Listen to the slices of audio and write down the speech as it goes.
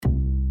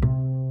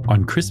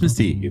On Christmas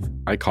Eve,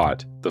 I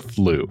caught the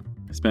flu.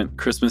 I spent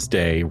Christmas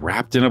Day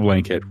wrapped in a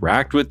blanket,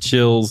 racked with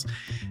chills,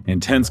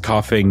 intense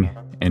coughing,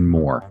 and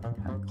more.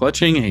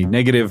 Clutching a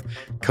negative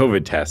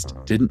COVID test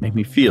didn't make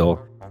me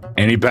feel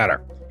any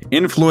better.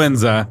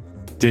 Influenza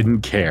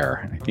didn't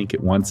care. I think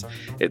it wants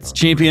its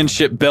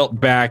championship belt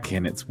back,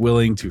 and it's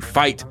willing to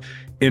fight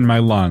in my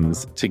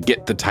lungs to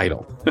get the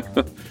title.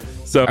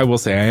 So I will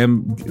say I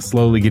am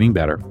slowly getting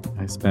better.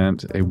 I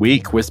spent a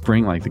week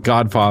whispering like the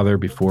Godfather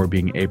before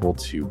being able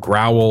to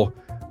growl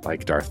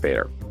like Darth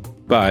Vader.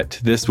 But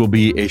this will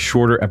be a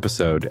shorter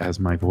episode as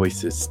my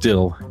voice is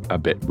still a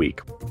bit weak.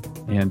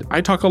 And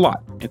I talk a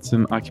lot. It's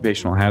an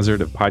occupational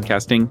hazard of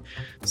podcasting.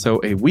 So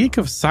a week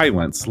of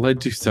silence led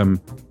to some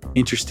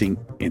interesting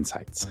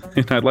insights.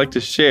 And I'd like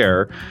to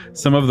share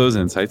some of those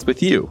insights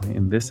with you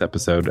in this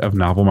episode of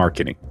Novel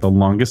Marketing, the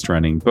longest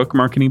running book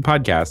marketing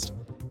podcast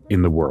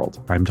in the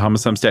world. I'm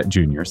Thomas Umstattd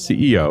Jr.,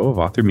 CEO of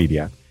Author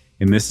Media,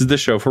 and this is the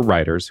show for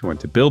writers who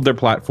want to build their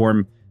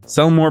platform,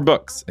 sell more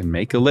books, and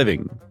make a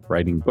living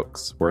writing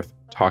books worth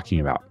talking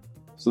about.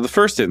 So the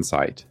first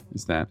insight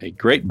is that a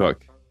great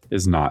book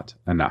is not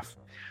enough.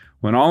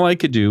 When all I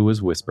could do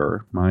was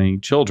whisper, my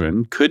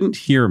children couldn't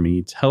hear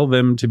me tell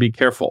them to be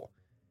careful.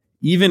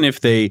 Even if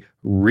they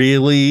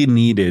really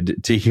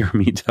needed to hear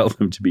me tell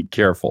them to be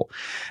careful.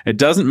 It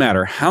doesn't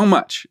matter how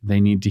much they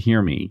need to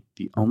hear me.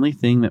 The only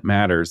thing that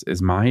matters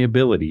is my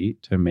ability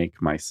to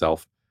make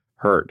myself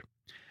heard.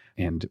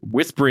 And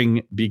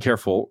whispering, be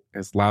careful,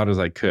 as loud as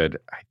I could,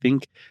 I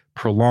think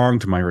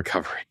prolonged my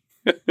recovery.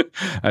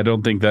 I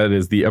don't think that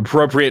is the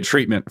appropriate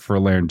treatment for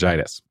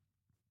laryngitis.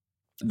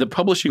 The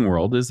publishing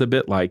world is a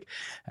bit like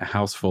a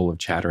house full of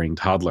chattering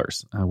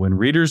toddlers. When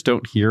readers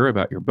don't hear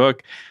about your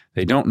book,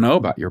 they don't know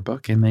about your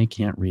book and they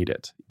can't read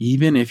it,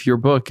 even if your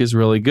book is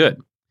really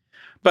good.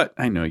 But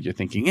I know you're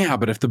thinking, yeah,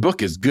 but if the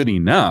book is good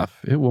enough,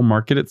 it will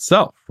market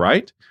itself,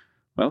 right?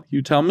 Well,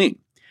 you tell me.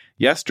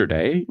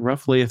 Yesterday,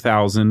 roughly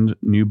 1,000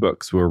 new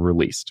books were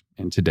released,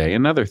 and today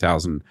another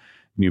 1,000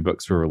 new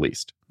books were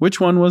released. Which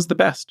one was the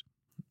best?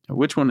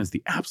 Which one is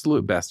the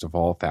absolute best of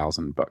all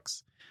 1,000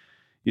 books?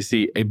 You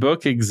see, a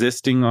book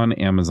existing on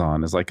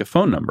Amazon is like a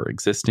phone number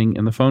existing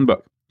in the phone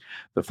book.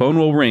 The phone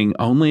will ring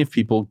only if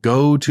people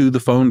go to the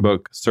phone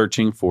book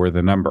searching for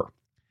the number.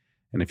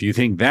 And if you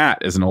think that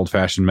is an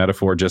old-fashioned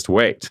metaphor, just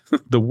wait.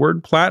 The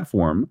word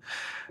platform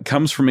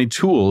comes from a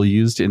tool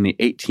used in the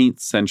 18th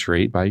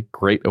century by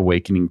Great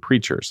Awakening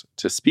preachers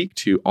to speak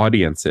to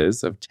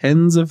audiences of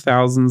tens of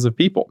thousands of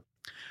people.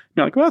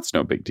 You're like, well, that's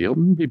no big deal.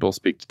 People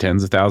speak to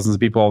tens of thousands of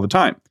people all the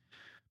time.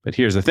 But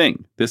here's the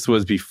thing. This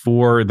was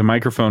before the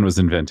microphone was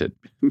invented.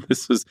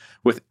 This was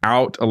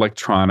without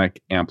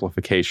electronic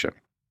amplification.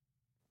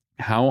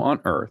 How on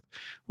earth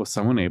was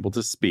someone able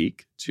to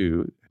speak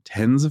to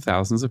tens of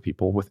thousands of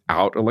people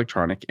without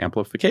electronic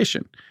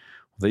amplification?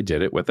 Well, they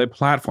did it with a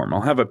platform.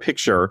 I'll have a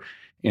picture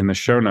in the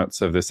show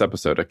notes of this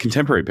episode, a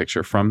contemporary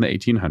picture from the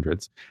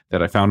 1800s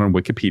that I found on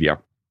Wikipedia.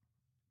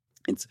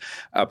 It's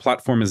a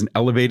platform is an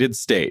elevated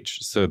stage.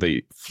 So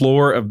the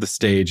floor of the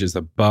stage is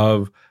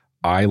above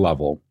eye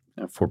level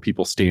for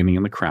people standing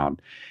in the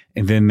crowd.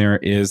 And then there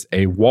is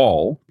a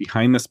wall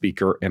behind the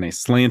speaker and a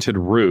slanted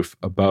roof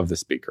above the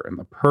speaker. And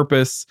the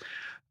purpose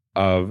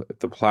of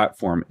the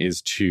platform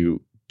is to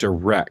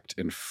direct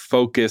and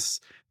focus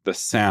the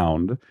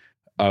sound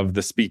of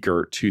the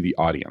speaker to the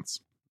audience.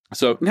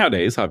 So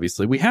nowadays,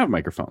 obviously, we have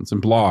microphones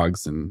and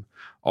blogs and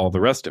all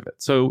the rest of it.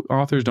 So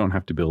authors don't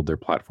have to build their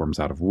platforms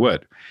out of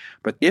wood.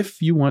 But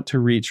if you want to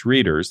reach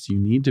readers, you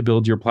need to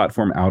build your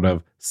platform out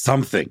of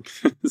something.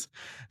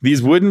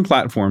 These wooden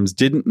platforms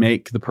didn't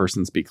make the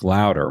person speak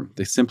louder.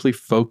 They simply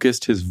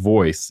focused his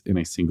voice in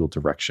a single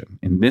direction.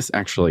 And this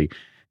actually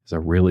is a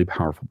really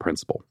powerful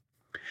principle.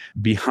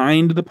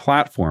 Behind the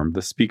platform,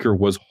 the speaker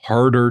was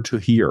harder to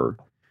hear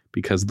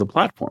because of the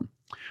platform.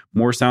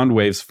 More sound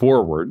waves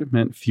forward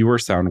meant fewer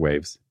sound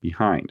waves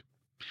behind.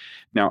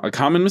 Now, a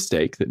common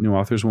mistake that new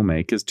authors will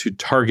make is to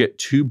target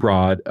too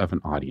broad of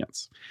an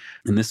audience.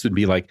 And this would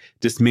be like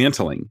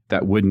dismantling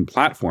that wooden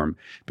platform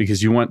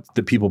because you want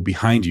the people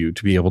behind you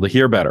to be able to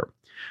hear better.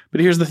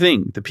 But here's the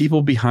thing. The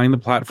people behind the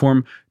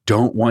platform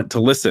don't want to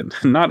listen.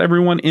 Not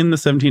everyone in the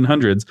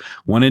 1700s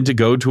wanted to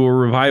go to a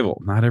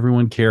revival. Not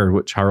everyone cared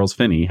what Charles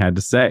Finney had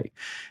to say.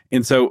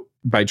 And so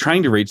by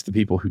trying to reach the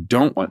people who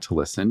don't want to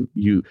listen,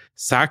 you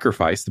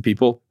sacrifice the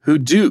people who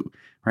do,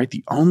 right?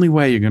 The only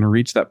way you're going to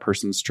reach that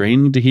person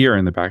straining to hear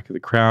in the back of the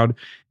crowd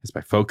is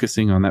by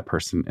focusing on that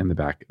person in the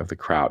back of the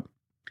crowd.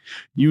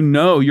 You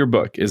know your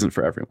book isn't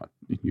for everyone.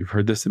 You've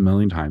heard this a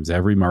million times.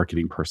 Every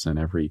marketing person,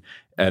 every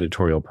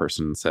editorial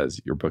person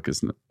says your book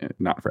is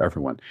not for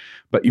everyone.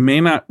 But you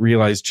may not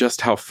realize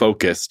just how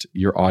focused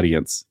your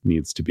audience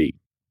needs to be.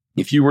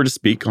 If you were to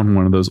speak on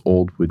one of those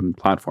old wooden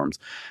platforms,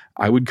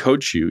 I would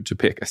coach you to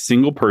pick a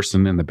single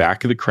person in the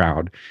back of the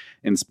crowd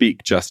and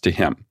speak just to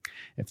him.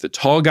 If the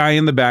tall guy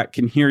in the back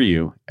can hear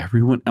you,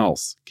 everyone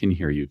else can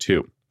hear you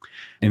too.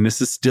 And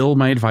this is still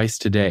my advice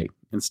today.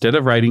 Instead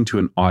of writing to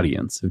an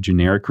audience of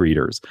generic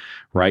readers,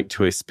 write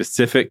to a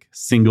specific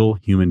single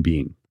human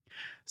being.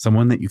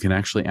 someone that you can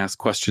actually ask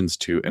questions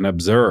to and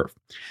observe.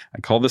 I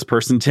call this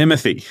person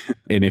Timothy.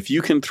 And if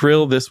you can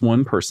thrill this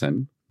one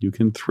person, you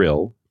can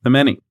thrill the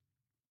many.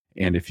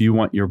 And if you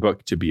want your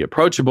book to be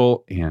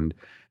approachable and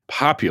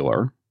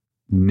popular,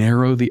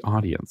 narrow the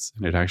audience,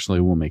 and it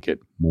actually will make it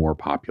more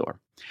popular.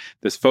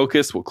 This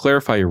focus will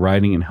clarify your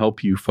writing and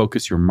help you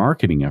focus your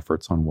marketing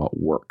efforts on what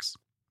works.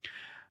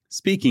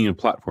 Speaking of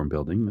platform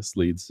building, this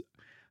leads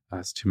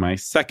us to my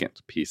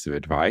second piece of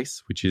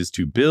advice, which is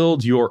to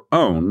build your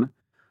own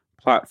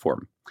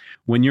platform.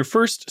 When you're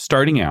first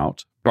starting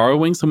out,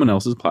 borrowing someone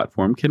else's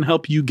platform can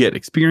help you get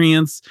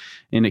experience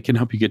and it can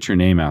help you get your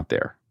name out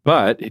there.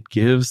 But it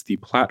gives the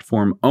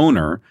platform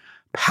owner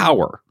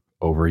power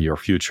over your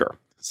future.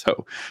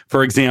 So,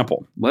 for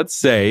example, let's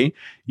say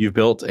you've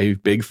built a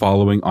big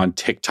following on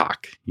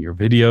TikTok. Your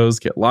videos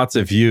get lots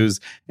of views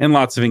and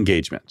lots of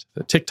engagement.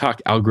 The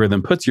TikTok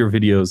algorithm puts your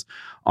videos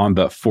on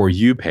the For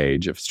You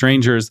page of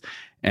strangers,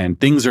 and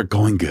things are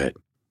going good.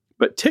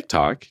 But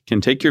TikTok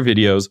can take your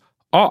videos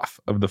off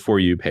of the For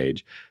You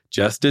page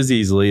just as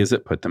easily as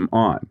it put them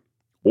on.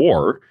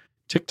 Or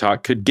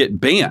TikTok could get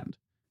banned.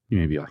 You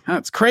may be like,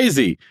 that's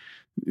crazy.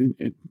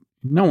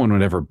 No one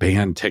would ever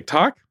ban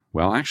TikTok.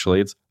 Well,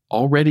 actually, it's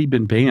already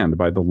been banned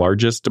by the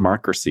largest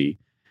democracy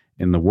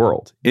in the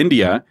world.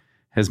 India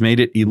has made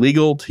it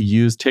illegal to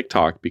use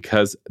TikTok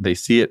because they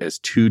see it as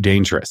too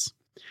dangerous.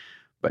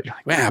 But you're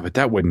like, but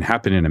that wouldn't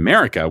happen in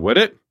America, would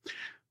it?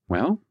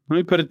 Well, let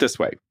me put it this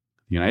way.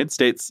 The United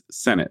States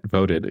Senate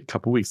voted a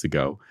couple weeks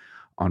ago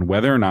on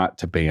whether or not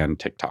to ban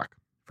TikTok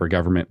for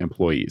government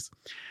employees.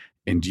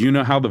 And do you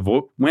know how the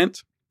vote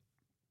went?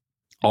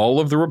 All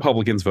of the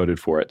Republicans voted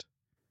for it,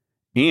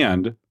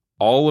 and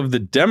all of the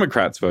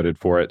Democrats voted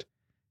for it,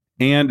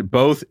 and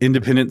both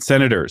independent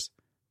senators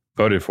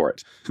voted for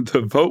it.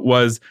 The vote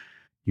was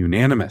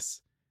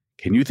unanimous.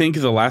 Can you think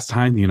of the last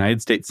time the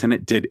United States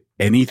Senate did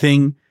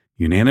anything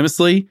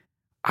unanimously?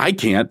 I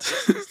can't.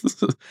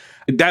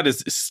 That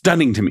is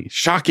stunning to me.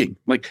 Shocking.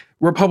 Like,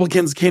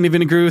 Republicans can't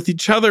even agree with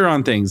each other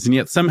on things, and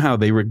yet somehow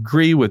they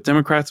agree with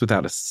Democrats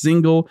without a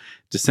single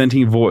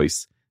dissenting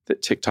voice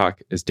that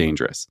TikTok is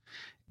dangerous.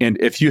 And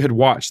if you had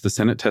watched the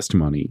Senate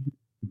testimony,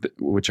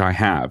 which I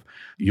have,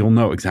 you'll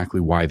know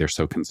exactly why they're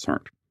so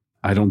concerned.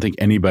 I don't think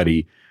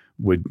anybody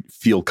would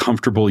feel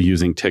comfortable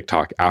using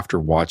TikTok after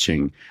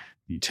watching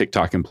the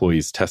TikTok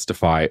employees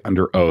testify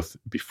under oath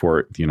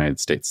before the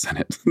United States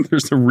Senate.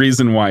 There's a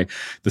reason why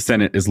the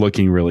Senate is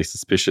looking really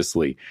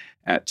suspiciously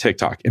at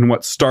TikTok. And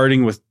what's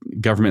starting with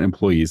government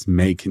employees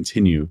may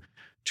continue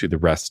to the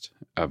rest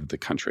of the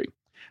country.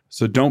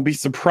 So don't be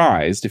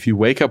surprised if you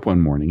wake up one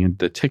morning and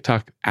the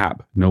TikTok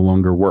app no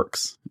longer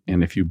works.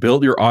 And if you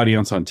build your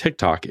audience on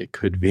TikTok, it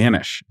could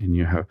vanish and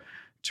you have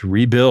to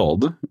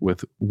rebuild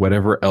with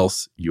whatever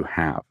else you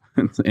have.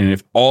 And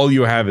if all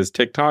you have is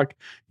TikTok,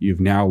 you've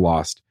now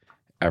lost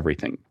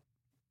everything.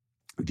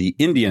 The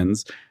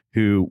Indians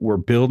who were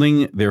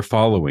building their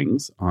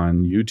followings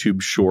on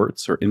YouTube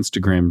Shorts or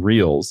Instagram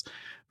Reels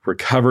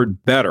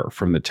recovered better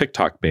from the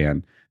TikTok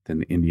ban than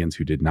the Indians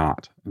who did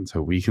not. And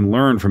so we can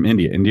learn from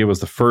India. India was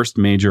the first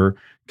major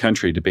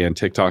country to ban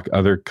TikTok.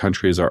 Other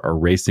countries are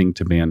racing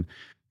to ban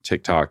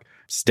TikTok.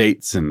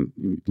 States and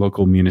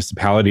local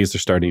municipalities are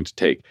starting to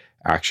take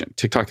action.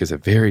 TikTok is a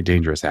very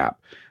dangerous app.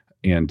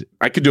 And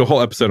I could do a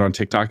whole episode on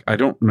TikTok. I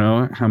don't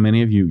know how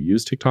many of you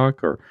use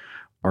TikTok or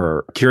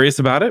are curious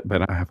about it,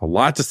 but I have a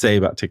lot to say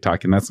about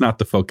TikTok, and that's not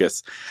the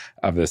focus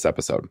of this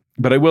episode.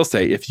 But I will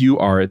say, if you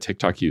are a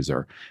TikTok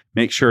user,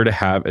 make sure to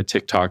have a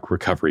TikTok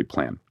recovery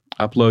plan.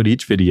 Upload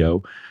each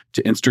video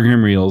to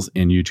Instagram Reels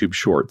and YouTube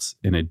Shorts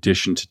in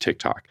addition to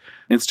TikTok.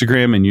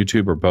 Instagram and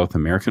YouTube are both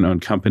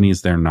American-owned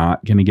companies. They're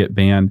not going to get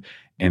banned,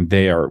 and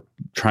they are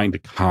trying to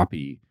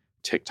copy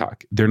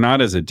TikTok. They're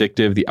not as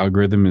addictive. The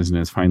algorithm isn't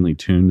as finely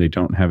tuned. They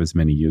don't have as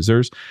many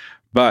users,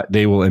 but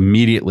they will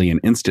immediately and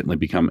instantly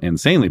become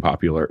insanely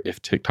popular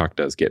if TikTok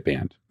does get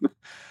banned.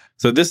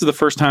 So this is the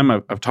first time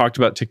I've talked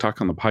about TikTok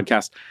on the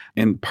podcast,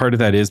 and part of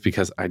that is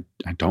because I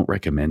don't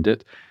recommend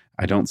it.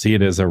 I don't see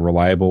it as a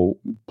reliable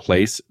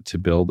place to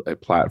build a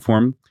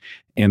platform.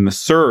 And the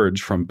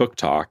surge from Book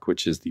Talk,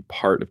 which is the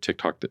part of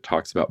TikTok that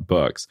talks about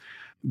books,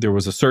 there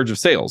was a surge of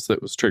sales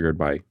that was triggered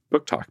by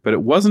Book Talk, but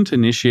it wasn't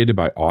initiated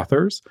by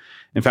authors.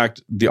 In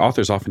fact, the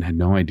authors often had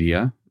no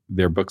idea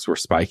their books were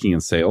spiking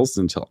in sales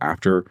until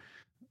after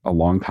a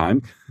long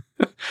time.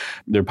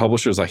 Their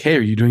publisher's like, hey,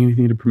 are you doing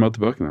anything to promote the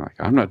book? And they're like,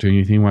 I'm not doing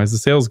anything. Why is the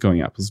sales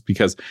going up? It's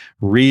because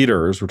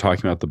readers were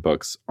talking about the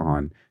books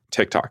on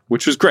TikTok,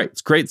 which was great.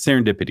 It's great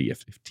serendipity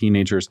if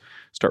teenagers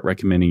start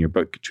recommending your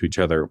book to each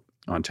other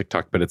on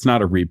TikTok, but it's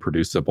not a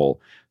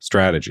reproducible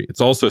strategy.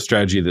 It's also a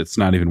strategy that's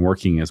not even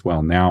working as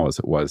well now as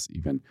it was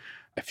even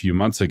a few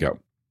months ago.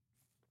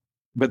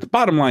 But the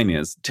bottom line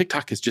is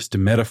TikTok is just a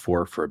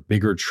metaphor for a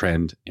bigger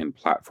trend in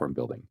platform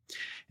building.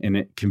 And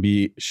it can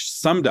be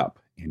summed up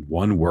in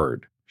one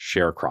word: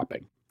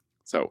 sharecropping.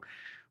 So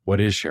what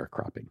is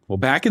sharecropping? Well,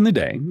 back in the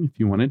day, if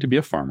you wanted to be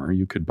a farmer,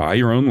 you could buy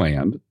your own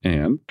land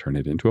and turn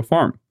it into a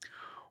farm.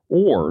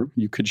 Or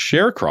you could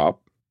sharecrop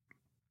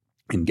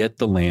and get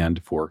the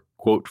land for,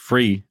 quote,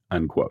 free,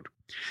 unquote.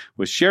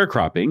 With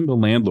sharecropping, the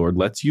landlord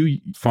lets you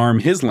farm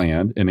his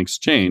land in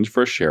exchange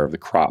for a share of the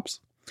crops.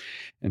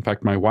 In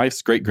fact, my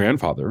wife's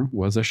great-grandfather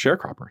was a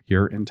sharecropper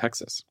here in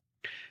Texas.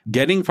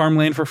 Getting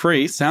farmland for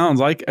free sounds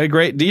like a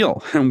great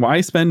deal. And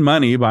why spend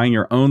money buying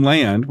your own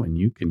land when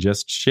you can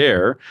just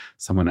share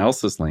someone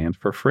else's land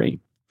for free?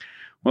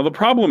 Well, the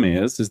problem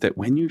is that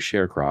when you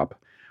sharecrop,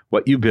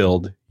 what you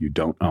build, you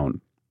don't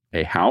own.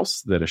 A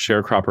house that a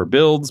sharecropper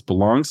builds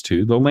belongs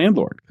to the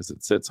landlord because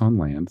it sits on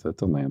land that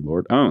the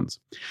landlord owns.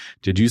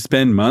 Did you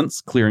spend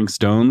months clearing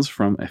stones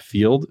from a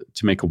field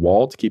to make a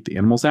wall to keep the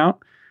animals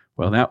out?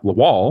 Well, that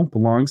wall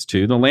belongs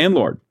to the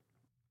landlord.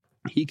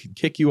 He could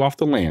kick you off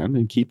the land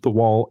and keep the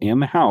wall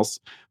and the house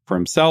for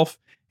himself,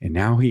 and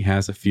now he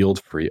has a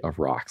field free of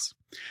rocks.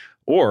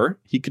 Or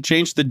he could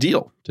change the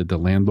deal. Did the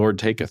landlord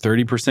take a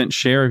 30%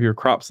 share of your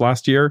crops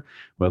last year?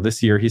 Well,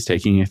 this year he's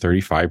taking a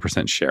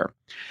 35% share,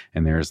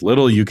 and there's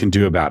little you can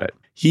do about it.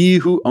 He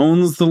who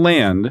owns the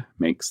land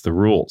makes the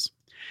rules.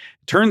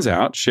 It turns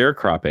out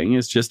sharecropping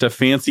is just a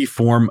fancy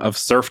form of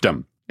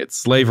serfdom. It's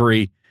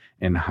slavery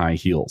and high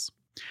heels.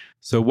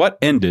 So what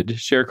ended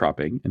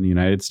sharecropping in the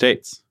United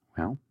States?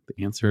 Well,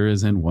 the answer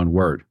is in one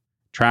word: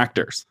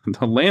 tractors.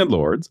 The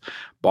landlords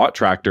bought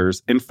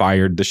tractors and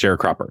fired the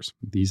sharecroppers.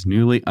 These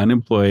newly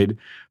unemployed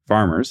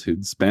farmers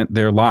who'd spent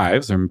their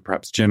lives or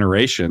perhaps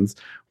generations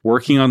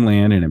working on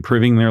land and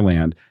improving their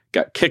land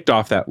got kicked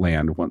off that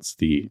land once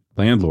the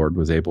landlord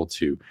was able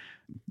to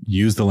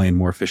use the land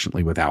more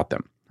efficiently without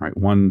them. Right?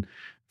 One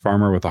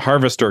farmer with a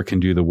harvester can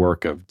do the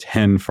work of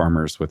 10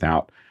 farmers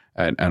without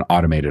an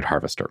automated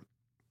harvester.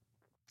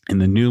 And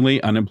the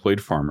newly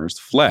unemployed farmers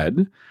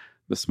fled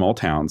the small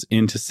towns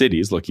into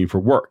cities looking for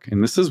work.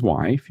 And this is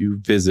why, if you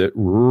visit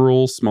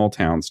rural small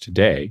towns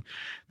today,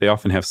 they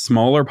often have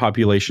smaller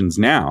populations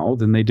now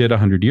than they did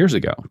 100 years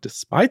ago,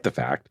 despite the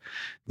fact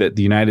that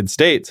the United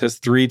States has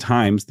 3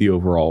 times the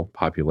overall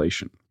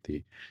population.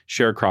 The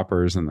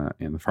sharecroppers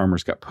and the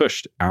farmers got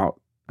pushed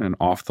out and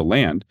off the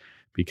land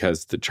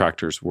because the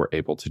tractors were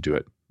able to do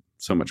it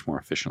so much more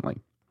efficiently.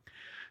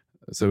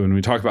 So when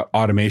we talk about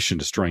automation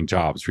destroying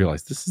jobs,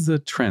 realize this is a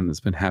trend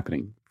that's been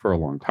happening for a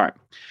long time.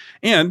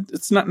 And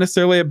it's not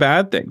necessarily a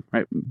bad thing,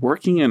 right?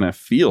 Working in a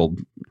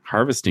field,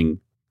 harvesting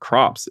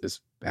crops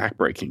is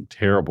backbreaking,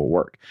 terrible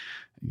work.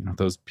 You know,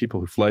 those people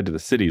who fled to the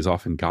cities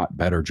often got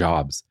better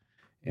jobs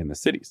in the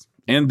cities.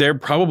 And they're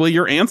probably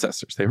your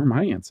ancestors. They were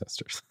my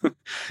ancestors.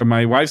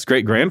 My wife's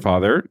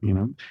great-grandfather,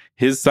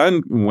 his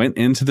son went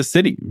into the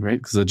city, right?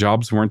 Because the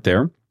jobs weren't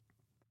there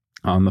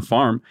on the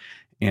farm.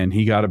 And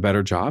he got a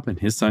better job, and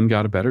his son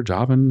got a better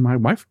job, and my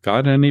wife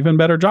got an even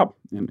better job.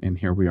 And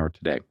here we are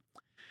today.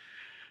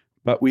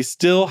 But we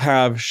still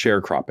have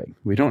sharecropping.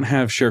 We don't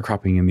have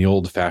sharecropping in the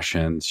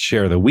old-fashioned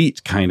share the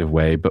wheat kind of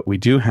way, but we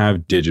do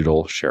have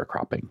digital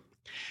sharecropping.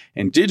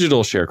 And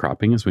digital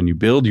sharecropping is when you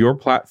build your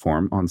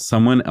platform on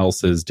someone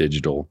else's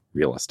digital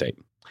real estate.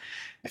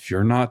 If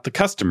you're not the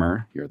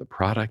customer, you're the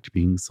product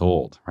being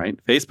sold, right?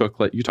 Facebook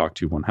let you talk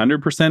to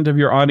 100% of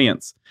your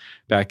audience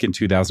back in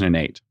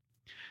 2008.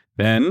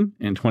 Then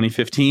in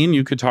 2015,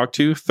 you could talk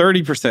to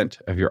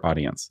 30% of your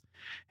audience.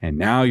 And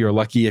now you're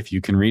lucky if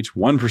you can reach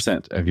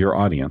 1% of your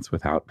audience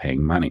without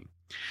paying money.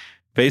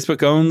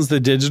 Facebook owns the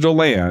digital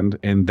land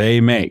and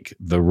they make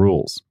the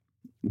rules.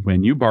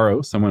 When you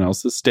borrow someone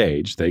else's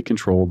stage, they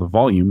control the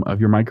volume of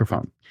your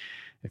microphone.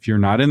 If you're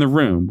not in the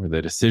room where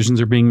the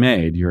decisions are being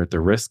made, you're at the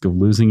risk of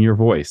losing your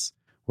voice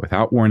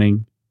without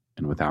warning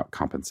and without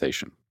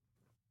compensation.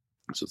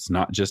 So it's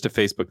not just a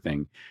Facebook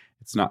thing.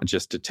 It's not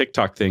just a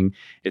TikTok thing.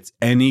 It's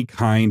any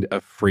kind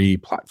of free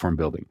platform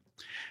building.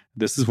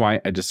 This is why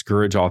I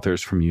discourage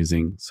authors from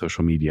using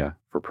social media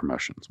for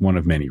promotions. One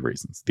of many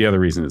reasons. The other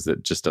reason is that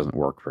it just doesn't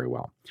work very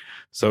well.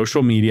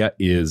 Social media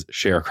is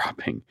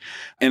sharecropping.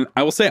 And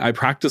I will say I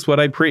practice what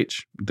I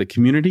preach. The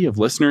community of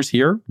listeners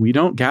here, we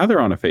don't gather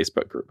on a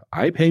Facebook group.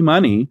 I pay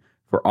money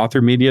for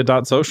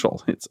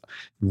authormedia.social. It's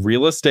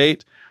real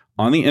estate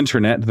on the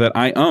internet that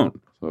I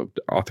own. So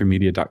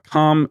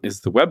authormedia.com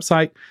is the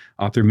website.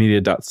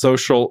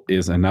 Authormedia.social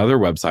is another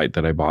website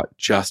that I bought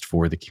just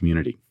for the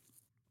community.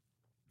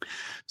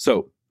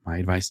 So my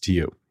advice to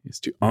you is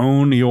to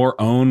own your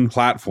own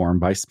platform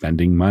by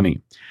spending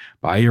money.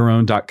 Buy your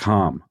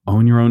own.com,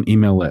 own your own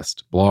email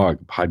list,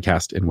 blog,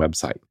 podcast, and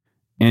website.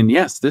 And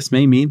yes, this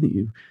may mean that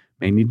you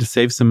may need to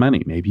save some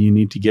money. Maybe you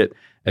need to get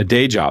a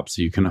day job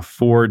so you can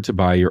afford to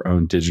buy your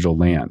own digital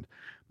land.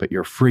 But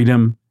your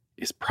freedom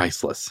is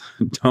priceless.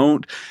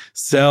 Don't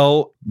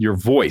sell your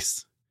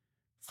voice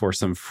for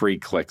some free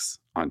clicks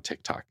on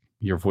TikTok.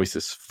 Your voice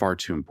is far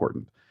too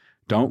important.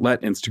 Don't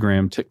let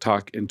Instagram,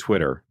 TikTok, and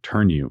Twitter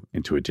turn you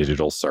into a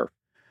digital serf.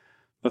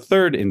 The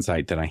third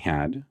insight that I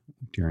had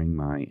during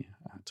my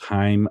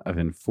time of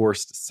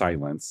enforced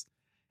silence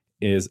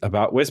is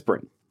about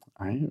whispering.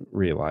 I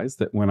realized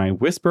that when I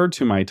whisper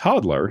to my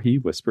toddler, he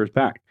whispers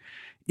back,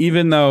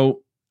 even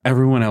though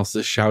everyone else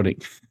is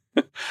shouting.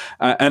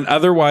 An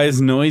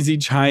otherwise noisy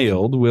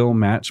child will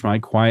match my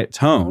quiet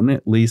tone,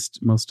 at least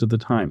most of the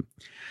time.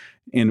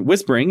 And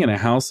whispering in a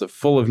house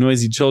full of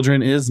noisy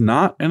children is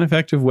not an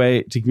effective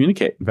way to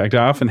communicate. In fact,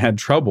 I often had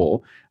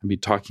trouble. I'd be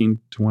talking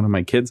to one of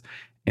my kids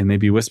and they'd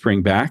be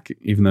whispering back,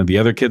 even though the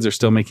other kids are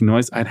still making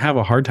noise. I'd have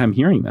a hard time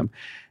hearing them.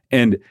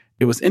 And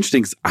it was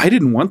interesting because I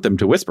didn't want them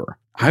to whisper.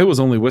 I was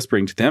only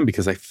whispering to them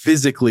because I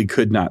physically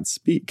could not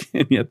speak,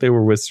 and yet they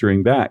were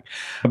whispering back.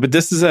 But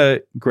this is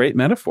a great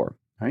metaphor,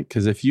 right?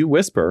 Because if you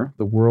whisper,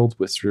 the world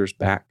whispers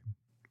back.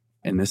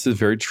 And this is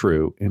very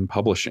true in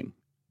publishing.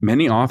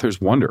 Many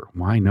authors wonder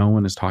why no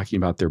one is talking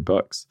about their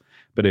books.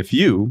 But if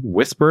you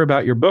whisper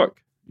about your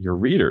book, your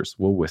readers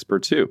will whisper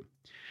too.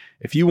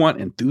 If you want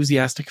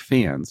enthusiastic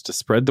fans to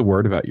spread the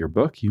word about your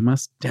book, you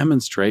must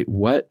demonstrate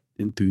what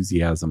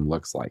enthusiasm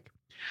looks like.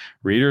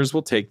 Readers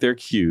will take their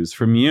cues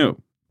from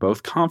you.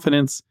 Both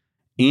confidence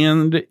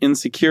and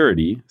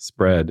insecurity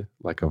spread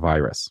like a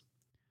virus.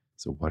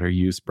 So what are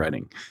you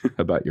spreading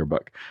about your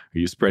book? Are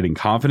you spreading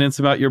confidence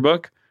about your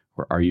book,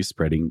 or are you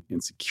spreading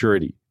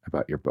insecurity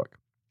about your book?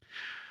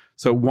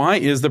 So why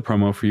is the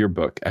promo for your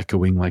book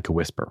echoing like a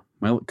whisper?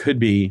 Well, it could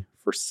be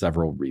for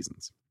several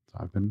reasons. So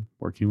I've been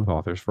working with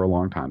authors for a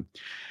long time,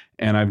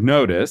 and I've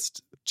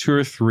noticed 2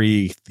 or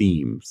 3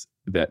 themes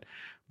that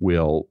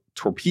will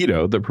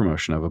torpedo the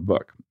promotion of a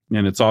book.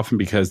 And it's often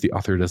because the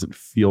author doesn't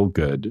feel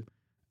good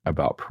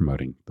about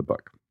promoting the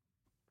book.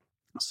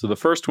 So the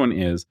first one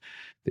is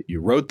that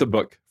you wrote the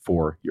book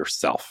for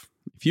yourself.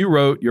 If you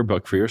wrote your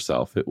book for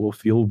yourself, it will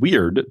feel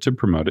weird to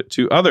promote it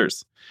to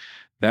others.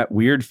 That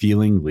weird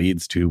feeling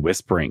leads to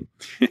whispering.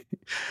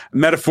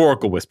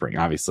 Metaphorical whispering,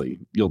 obviously.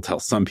 You'll tell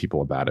some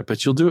people about it,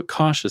 but you'll do it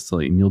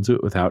cautiously and you'll do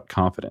it without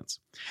confidence.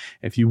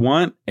 If you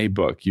want a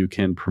book you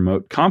can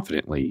promote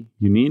confidently,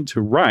 you need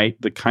to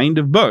write the kind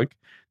of book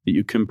that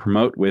you can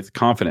promote with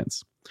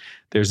confidence.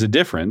 There's a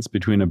difference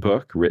between a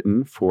book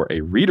written for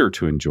a reader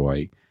to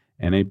enjoy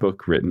and a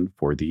book written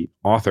for the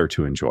author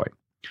to enjoy.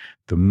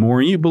 The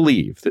more you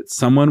believe that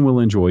someone will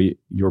enjoy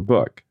your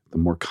book, the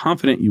more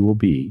confident you will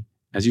be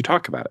as you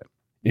talk about it.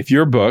 If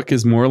your book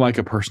is more like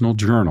a personal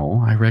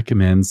journal, I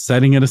recommend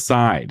setting it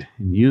aside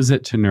and use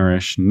it to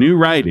nourish new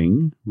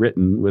writing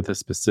written with a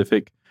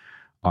specific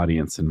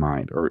audience in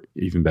mind, or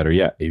even better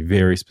yet, a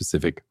very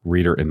specific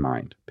reader in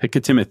mind. Pick a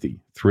Timothy,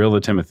 thrill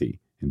a Timothy,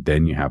 and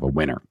then you have a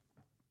winner.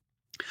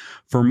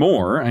 For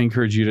more, I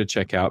encourage you to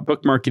check out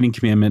Book Marketing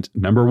Commandment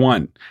number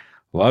 1.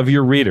 Love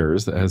your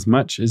readers as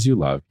much as you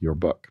love your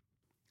book.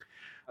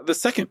 The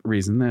second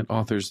reason that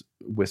authors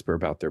whisper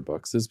about their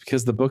books is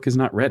because the book is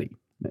not ready.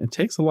 It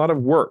takes a lot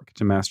of work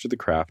to master the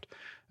craft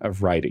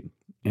of writing.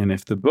 And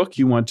if the book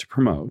you want to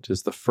promote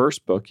is the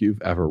first book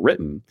you've ever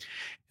written,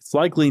 it's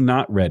likely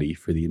not ready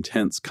for the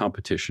intense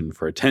competition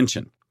for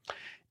attention.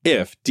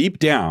 If deep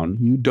down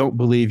you don't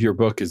believe your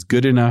book is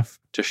good enough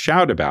to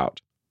shout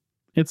about,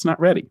 it's not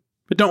ready.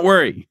 But don't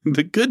worry.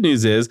 The good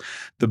news is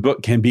the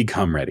book can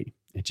become ready.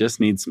 It just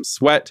needs some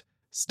sweat,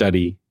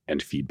 study,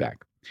 and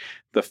feedback.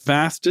 The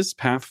fastest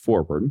path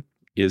forward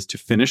is to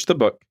finish the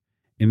book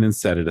and then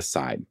set it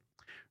aside.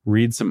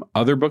 Read some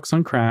other books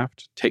on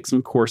craft, take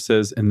some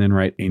courses, and then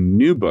write a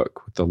new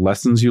book with the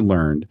lessons you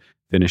learned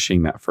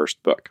finishing that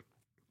first book.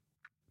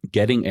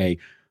 Getting a,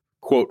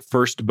 quote,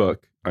 first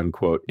book,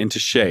 unquote, into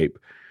shape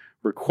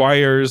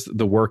requires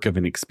the work of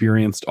an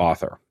experienced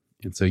author.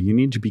 And so you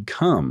need to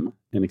become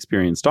an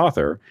experienced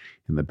author.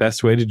 And the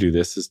best way to do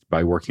this is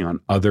by working on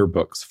other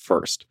books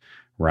first,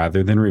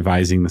 rather than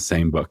revising the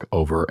same book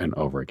over and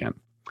over again.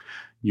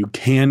 You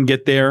can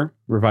get there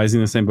revising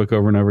the same book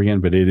over and over again,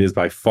 but it is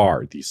by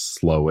far the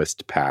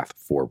slowest path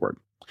forward.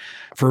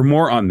 For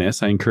more on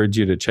this, I encourage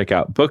you to check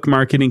out Book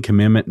Marketing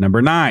Commandment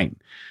number 9.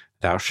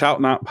 Thou shalt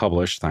not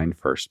publish thine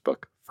first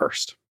book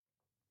first.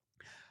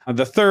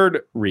 The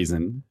third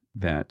reason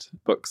that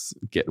books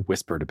get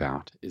whispered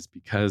about is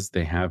because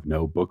they have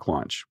no book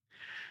launch.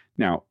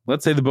 Now,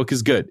 let's say the book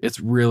is good. It's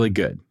really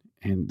good.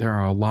 And there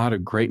are a lot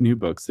of great new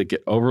books that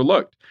get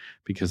overlooked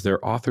because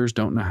their authors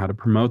don't know how to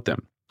promote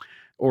them,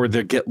 or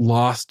they get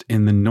lost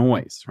in the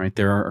noise, right?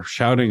 They're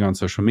shouting on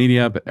social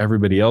media, but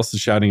everybody else is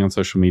shouting on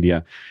social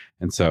media.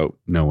 And so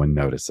no one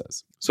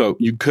notices. So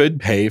you could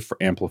pay for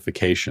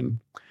amplification,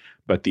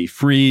 but the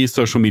free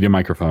social media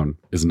microphone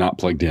is not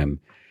plugged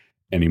in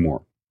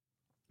anymore.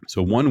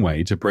 So one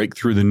way to break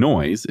through the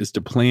noise is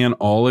to plan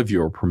all of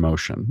your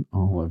promotion,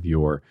 all of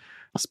your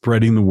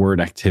spreading the word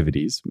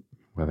activities,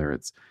 whether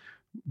it's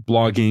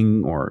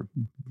blogging or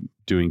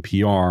doing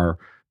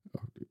PR,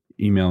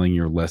 emailing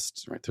your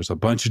lists, right? There's a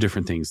bunch of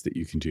different things that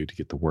you can do to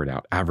get the word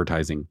out.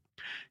 Advertising,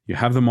 you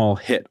have them all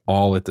hit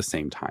all at the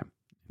same time.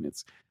 And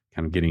it's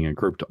kind of getting a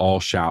group to all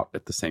shout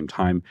at the same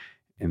time.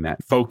 And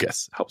that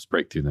focus helps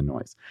break through the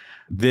noise.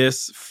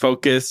 This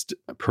focused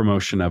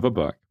promotion of a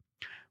book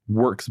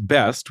works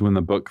best when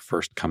the book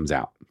first comes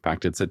out. In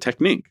fact, it's a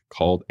technique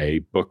called a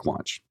book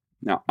launch.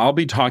 Now, I'll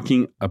be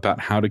talking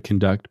about how to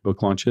conduct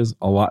book launches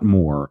a lot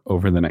more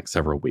over the next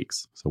several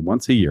weeks. So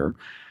once a year,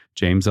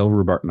 James L.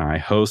 Rubart and I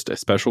host a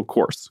special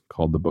course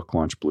called the Book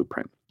Launch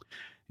Blueprint.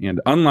 And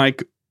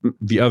unlike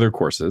the other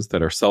courses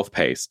that are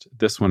self-paced,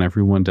 this one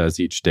everyone does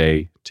each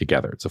day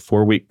together. It's a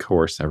 4-week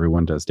course.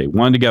 Everyone does day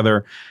 1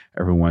 together.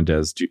 Everyone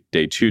does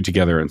day 2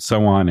 together, and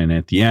so on. And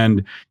at the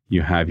end,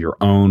 you have your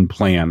own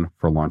plan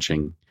for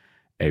launching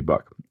a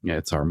book.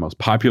 It's our most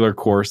popular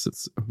course.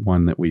 It's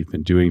one that we've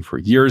been doing for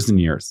years and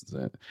years.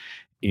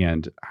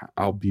 And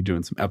I'll be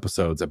doing some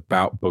episodes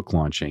about book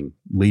launching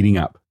leading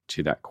up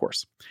to that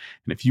course.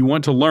 And if you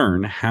want to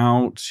learn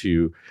how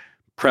to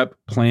prep,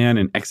 plan,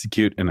 and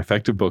execute an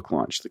effective book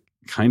launch, the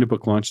kind of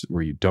book launch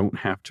where you don't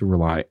have to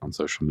rely on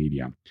social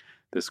media,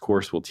 this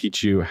course will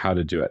teach you how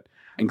to do it,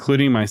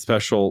 including my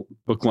special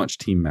book launch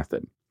team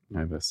method.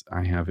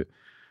 I have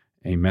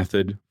a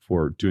method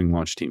for doing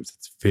launch teams.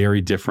 It's very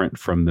different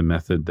from the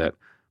method that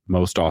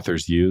most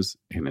authors use,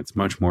 and it's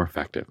much more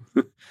effective.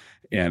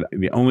 And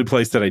the only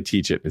place that I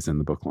teach it is in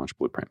the Book Launch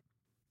Blueprint.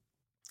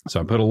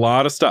 So I put a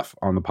lot of stuff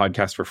on the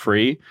podcast for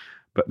free,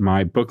 but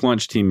my book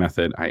launch team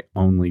method, I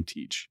only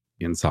teach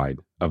inside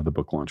of the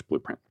Book Launch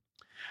Blueprint.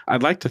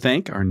 I'd like to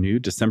thank our new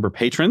December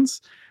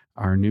patrons.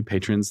 Our new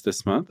patrons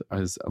this month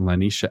is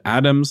Lanisha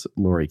Adams,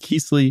 Lori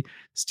Keesley,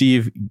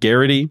 Steve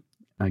Garrity,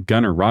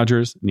 Gunnar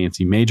Rogers,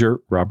 Nancy Major,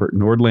 Robert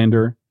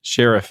Nordlander,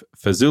 Sheriff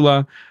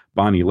Fazula,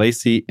 Bonnie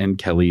Lacey, and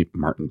Kelly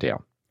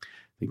Martindale.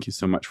 Thank you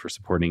so much for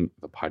supporting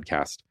the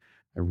podcast.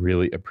 I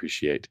really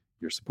appreciate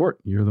your support.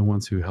 You're the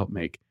ones who help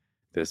make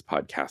this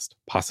podcast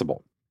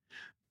possible.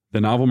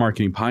 The Novel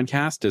Marketing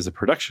Podcast is a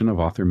production of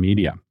Author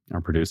Media.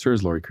 Our producer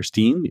is Lori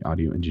Christine. The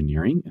audio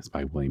engineering is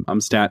by William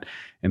Umstadt.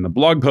 And the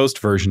blog post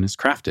version is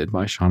crafted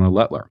by Shauna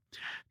Lettler.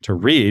 To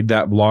read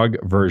that blog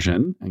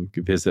version,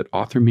 visit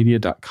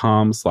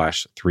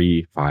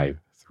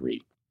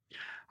authormedia.com/353.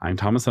 I'm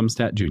Thomas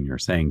Umstadt Jr.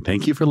 saying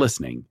thank you for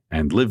listening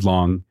and live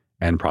long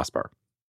and prosper.